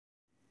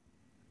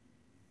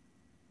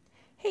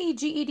Hey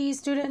GED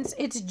students,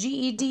 it's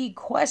GED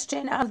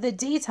question of the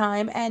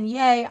daytime, and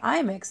yay,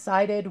 I'm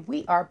excited.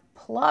 We are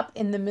plop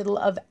in the middle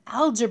of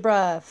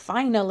algebra,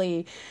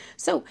 finally.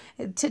 So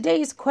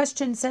today's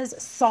question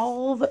says,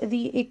 solve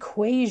the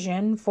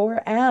equation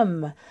for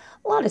M.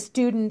 A lot of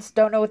students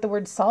don't know what the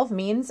word solve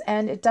means,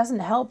 and it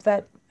doesn't help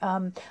that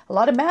a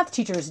lot of math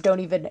teachers don't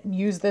even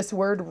use this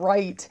word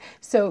right.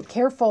 So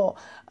careful.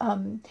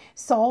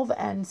 Solve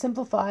and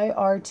simplify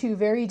are two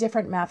very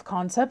different math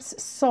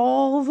concepts.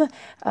 Solve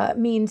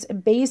means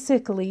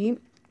basically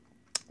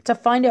to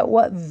find out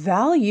what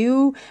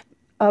value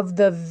of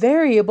the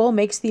variable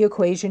makes the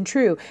equation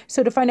true.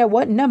 So to find out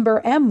what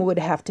number M would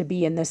have to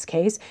be in this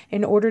case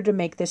in order to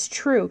make this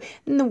true.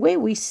 And the way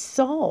we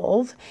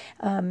solve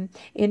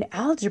in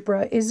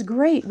algebra is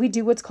great. We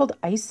do what's called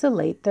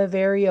isolate the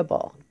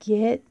variable.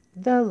 Get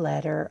the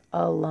letter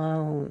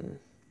alone.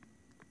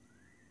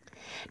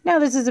 Now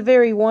this is a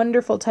very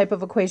wonderful type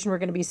of equation we're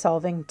going to be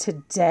solving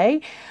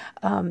today.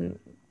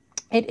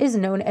 It is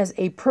known as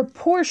a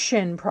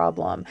proportion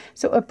problem.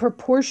 So a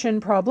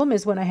proportion problem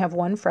is when I have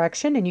one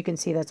fraction, and you can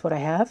see that's what I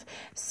have,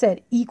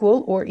 set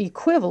equal or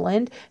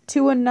equivalent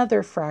to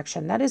another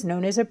fraction. That is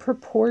known as a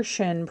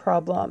proportion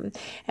problem.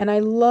 And I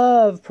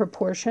love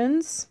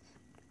proportions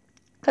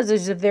because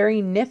there's a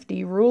very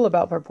nifty rule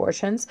about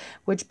proportions,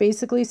 which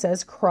basically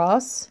says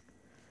cross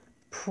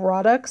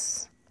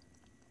products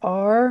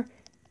are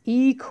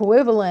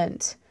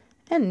equivalent.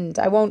 And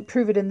I won't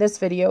prove it in this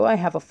video. I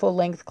have a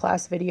full-length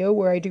class video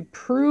where I do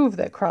prove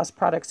that cross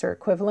products are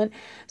equivalent,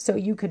 so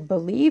you could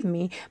believe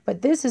me.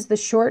 But this is the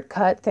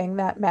shortcut thing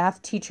that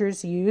math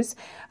teachers use.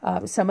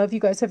 Some of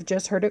you guys have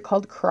just heard it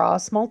called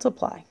cross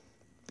multiply.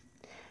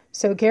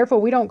 So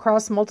careful, we don't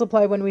cross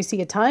multiply when we see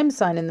a times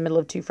sign in the middle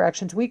of two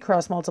fractions. We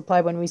cross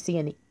multiply when we see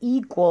an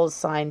equals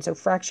sign. So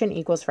fraction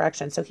equals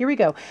fraction. So here we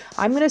go.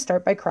 I'm going to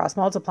start by cross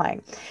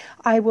multiplying.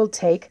 I will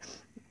take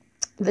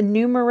the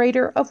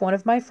numerator of one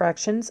of my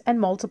fractions and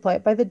multiply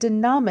it by the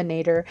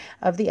denominator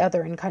of the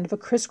other in kind of a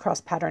crisscross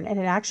pattern. And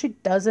it actually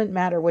doesn't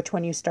matter which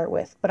one you start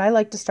with, but I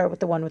like to start with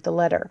the one with the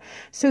letter.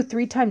 So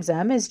 3 times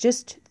m is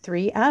just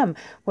 3m.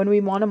 When we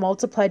want to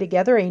multiply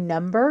together a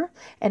number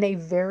and a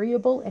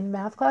variable in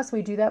math class,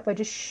 we do that by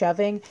just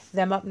shoving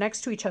them up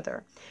next to each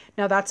other.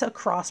 Now that's a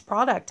cross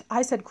product.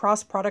 I said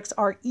cross products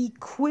are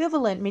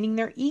equivalent, meaning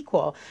they're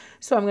equal.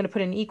 So I'm going to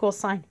put an equal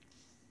sign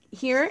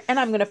here, and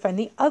I'm going to find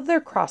the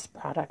other cross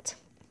product.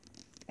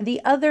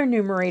 The other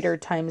numerator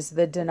times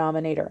the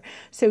denominator.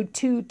 So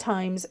 2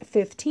 times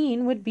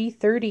 15 would be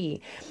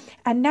 30.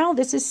 And now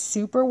this is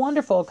super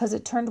wonderful because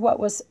it turned what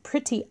was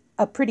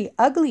a pretty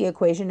ugly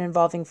equation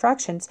involving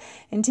fractions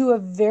into a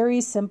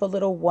very simple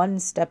little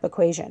one-step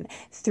equation.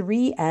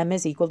 3m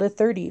is equal to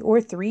 30,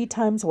 or 3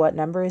 times what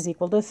number is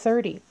equal to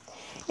 30.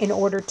 In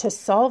order to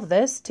solve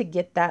this, to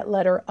get that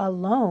letter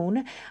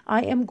alone,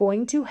 I am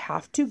going to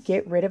have to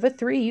get rid of a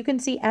 3. You can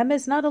see m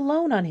is not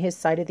alone on his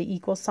side of the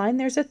equal sign.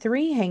 There's a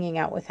 3 hanging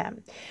out with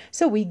him.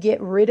 So we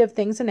get rid of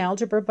things in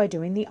algebra by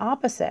doing the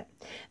opposite.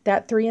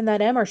 That 3 and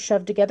that m are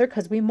shoved together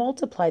because we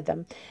multiplied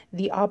them.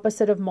 The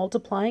opposite of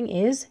multiplying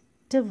is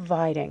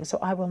dividing. So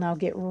I will now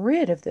get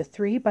rid of the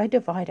 3 by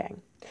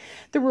dividing.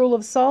 The rule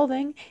of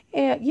solving,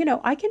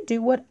 I can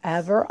do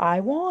whatever I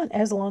want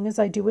as long as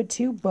I do it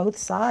to both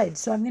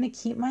sides. So I'm going to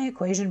keep my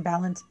equation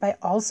balanced by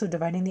also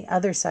dividing the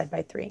other side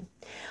by 3.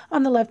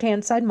 On the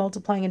left-hand side,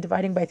 multiplying and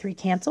dividing by 3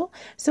 cancel.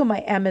 So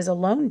my m is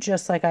alone,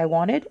 just like I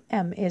wanted.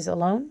 M is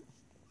alone.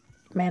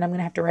 Man, I'm going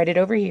to have to write it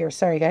over here.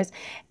 Sorry, guys.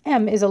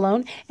 M is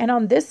alone. And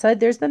on this side,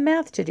 there's the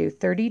math to do.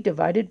 30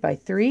 divided by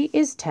 3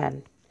 is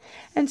 10.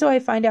 And so I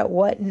find out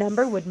what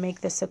number would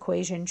make this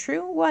equation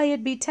true. Why,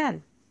 it'd be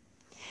 10.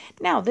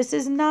 Now, this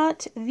is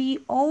not the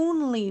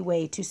only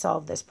way to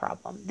solve this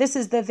problem. This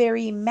is the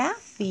very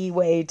mathy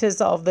way to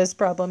solve this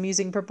problem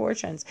using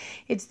proportions.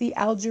 It's the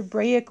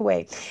algebraic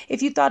way.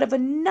 If you thought of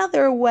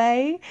another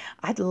way,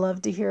 I'd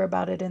love to hear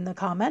about it in the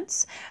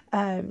comments.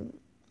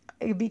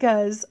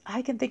 Because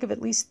I can think of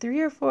at least 3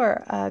 or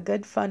 4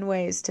 good fun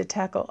ways to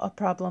tackle a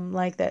problem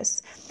like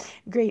this.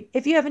 Great.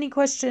 If you have any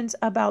questions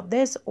about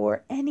this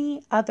or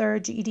any other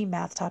GED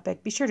math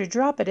topic, be sure to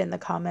drop it in the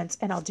comments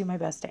and I'll do my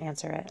best to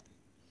answer it.